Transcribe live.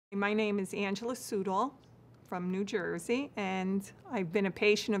My name is Angela Sudal from New Jersey, and I've been a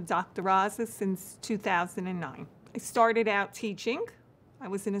patient of Dr. Raza since 2009. I started out teaching. I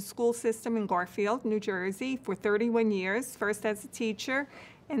was in a school system in Garfield, New Jersey for 31 years, first as a teacher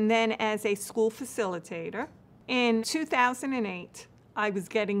and then as a school facilitator. In 2008, I was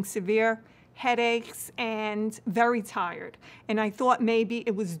getting severe headaches and very tired, and I thought maybe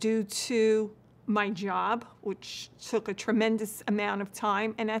it was due to my job, which took a tremendous amount of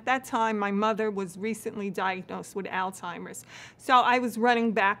time. And at that time, my mother was recently diagnosed with Alzheimer's. So I was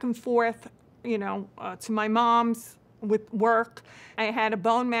running back and forth, to my mom's with work. I had a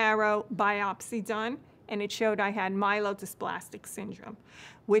bone marrow biopsy done, and it showed I had Myelodysplastic Syndrome,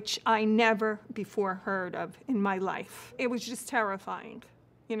 which I never before heard of in my life. It was just terrifying.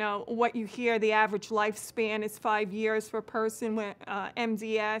 What you hear, the average lifespan is 5 years for a person with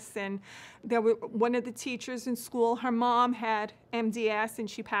MDS, and one of the teachers in school, her mom had MDS and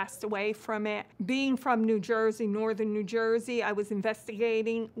she passed away from it. Being from New Jersey, northern New Jersey, I was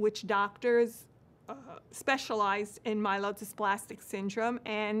investigating which doctors specialized in Myelodysplastic Syndrome,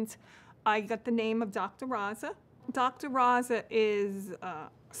 and I got the name of Dr. Raza. Dr. Raza is a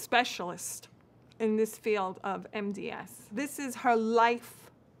specialist in this field of MDS. This is her life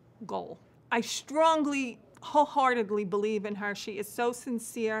goal. I strongly, wholeheartedly believe in her. She is so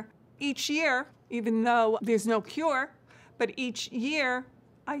sincere. Each year, even though there's no cure, but each year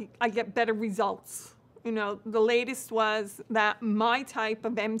I get better results. The latest was that my type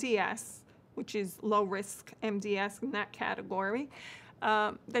of MDS, which is low-risk MDS in that category,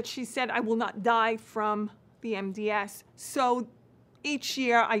 that she said I will not die from the MDS. So each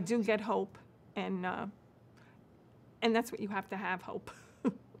year I do get hope, and that's what you have to have, hope.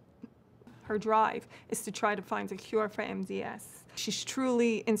 Her drive is to try to find a cure for MDS. She's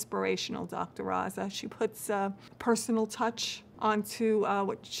truly inspirational, Dr. Raza. She puts a personal touch onto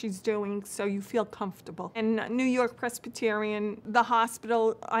what she's doing so you feel comfortable. And New York-Presbyterian, the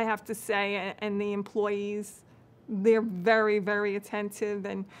hospital, I have to say, and the employees, they're very, very attentive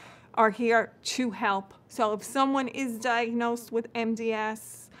and are here to help. So if someone is diagnosed with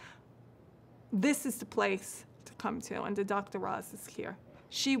MDS, this is the place to come to, and the Dr. Raza is here.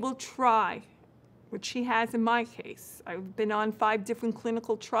 She will try, which she has in my case. I've been on 5 different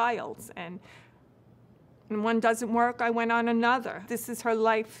clinical trials, and when one doesn't work, I went on another. This is her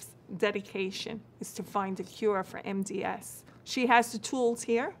life's dedication, is to find a cure for MDS. She has the tools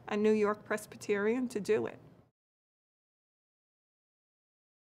here at New York-Presbyterian to do it.